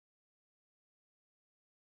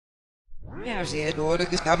Ja, zeer door de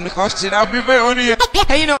gestabele gasten, I'll be very on here.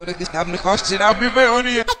 Hey, you know, the gestabele gasten, I'll be very on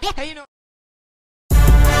here. Hey, you know.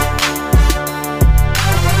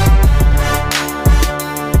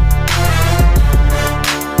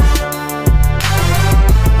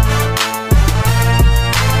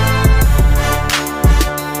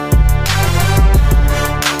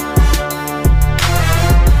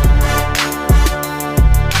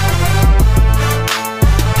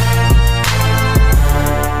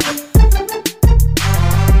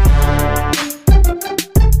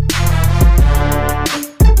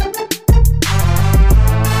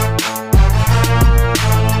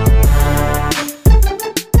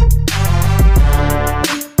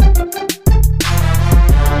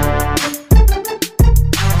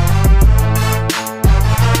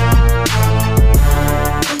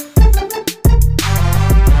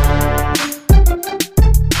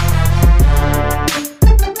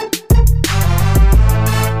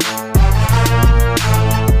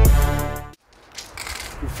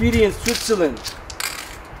 Graffiti in Switzerland.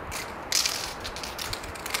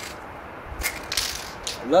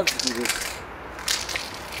 I love to do this.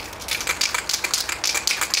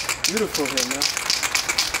 Beautiful here, man.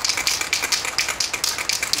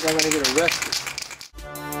 I'm gonna get arrested.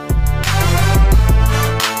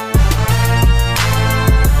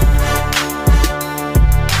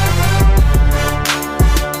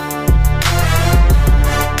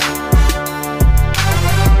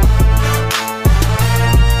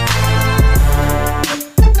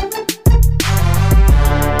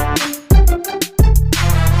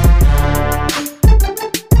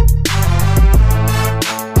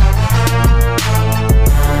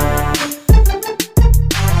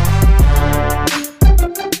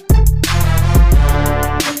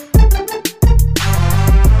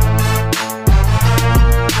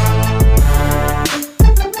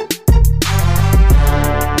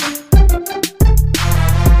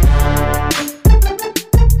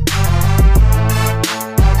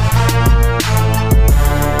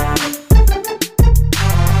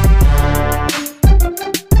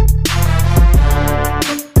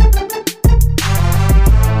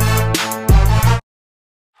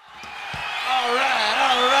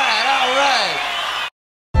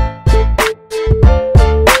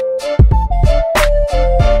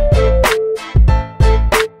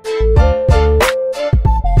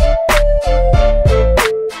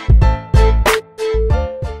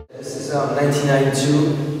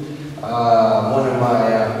 One of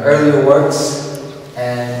my earlier works,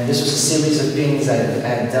 and this was a series of paintings I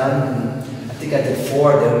had done. I think I did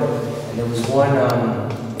 4 of them, and there was one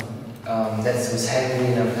that was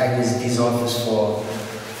hanging in Agnes D's office for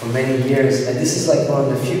many years. And this is like one of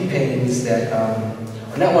the few paintings that,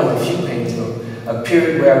 or not one of the few paintings, but a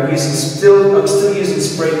period where I'm still using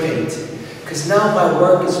spray paint. Because now my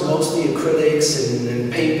work is mostly acrylics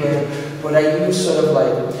and paper, but I use sort of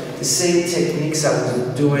like the same techniques I was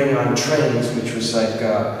doing on trains, which was like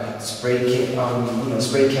spray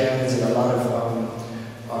cans and a lot of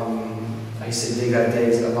I say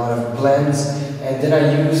dégradés, a lot of blends, and then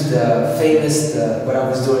I used the famous what I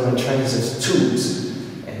was doing on trains as tubes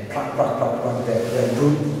and plop, that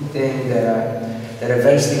brute thing that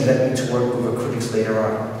eventually led me to work with acrylics later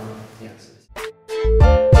on.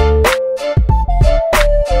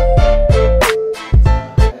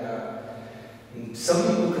 Some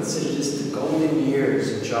people consider this the golden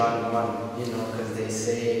years of JONONE, you know, because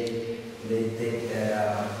they think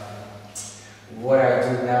that what I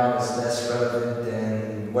do now is less relevant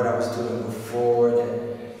than what I was doing before,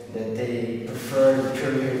 that they prefer the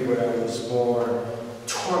period where I was more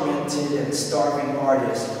tormented and starving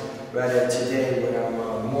artist, rather today when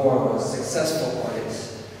I'm more of a successful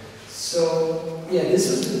artist. So, yeah, this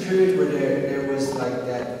was the period where there was like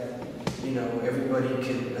that, you know, everybody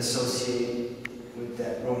can associate with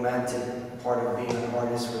that romantic part of being an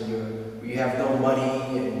artist where you have no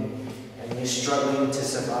money and you're struggling to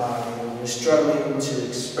survive, and you're struggling to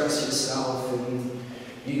express yourself, and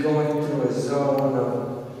you're going through a zone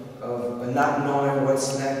of not knowing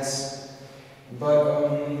what's next. But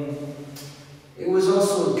it was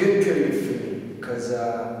also a good period for me because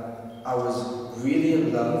I was really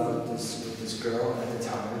in love with this girl at the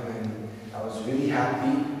time, and I was really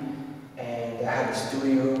happy, and I had a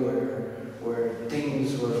studio where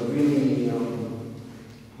things were really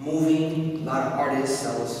moving. A lot of artists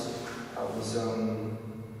I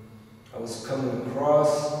was coming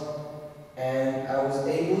across, and I was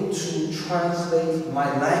able to translate my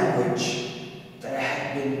language that I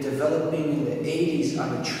had been developing in the 80s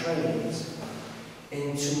on the trains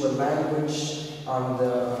into a language on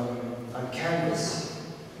canvas.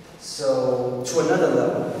 So, to another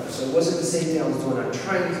level. So it wasn't the same thing I was doing on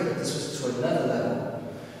trains, but this was to another level.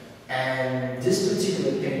 And this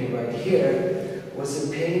particular painting right here was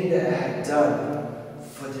a painting that I had done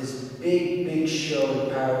for this big show in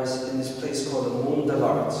Paris in this place called the Monde de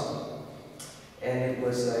l'Art. And it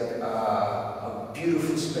was like a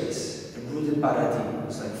beautiful space, the Rue de Paradis. It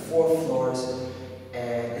was like 4 floors.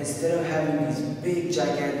 And instead of having these big,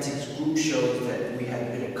 gigantic group shows that we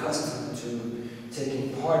had been accustomed to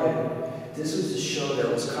taking part in, this was a show that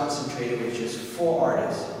was concentrated with just 4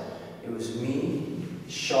 artists. It was me,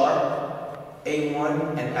 Sharp,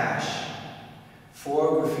 A1, and Ash.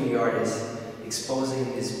 4 graffiti artists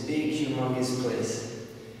exposing this big, humongous place.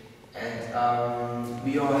 And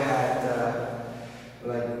we all had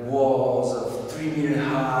like walls of 3 meters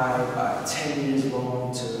high by 10 meters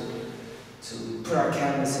long to put our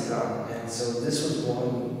canvases on. And so this was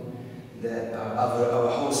one that of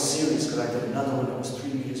a whole series, because I did another one that was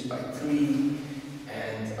 3 meters by 3,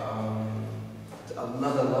 and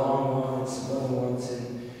another long one, some other ones,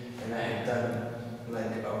 and I had done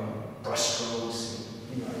like brush strokes.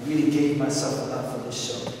 And, I really gave myself a lot for this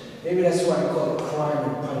show. Maybe that's why I call it crime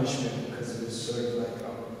and punishment, because it was sort of like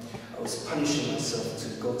I was punishing myself to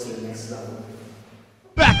go to the next level.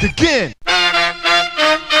 Back again!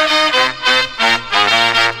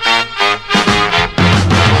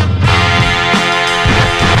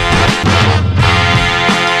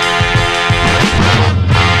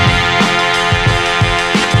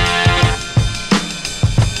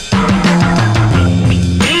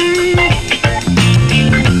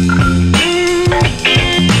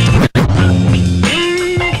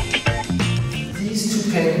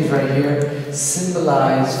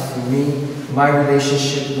 Symbolize for me my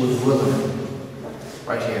relationship with Willem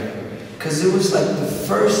right here, because it was like the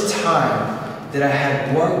first time that I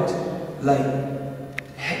had worked like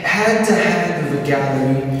hand to hand with a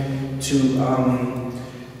gallery to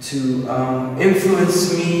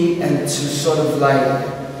influence me and to sort of like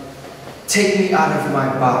take me out of my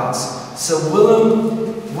box. So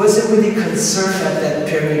Willem wasn't really concerned at that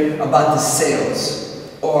period about the sales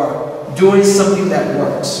or doing something that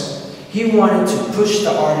works. He wanted to push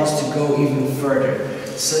the artist to go even further.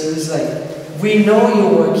 So he was like, we know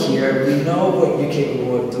your work here, we know what you're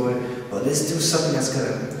capable of doing, but let's do something that's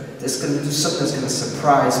gonna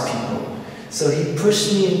surprise people. So he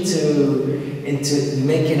pushed me into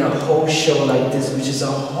making a whole show like this, which is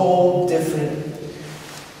a whole different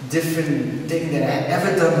thing that I had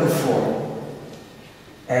ever done before.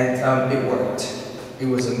 And it worked. It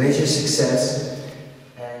was a major success.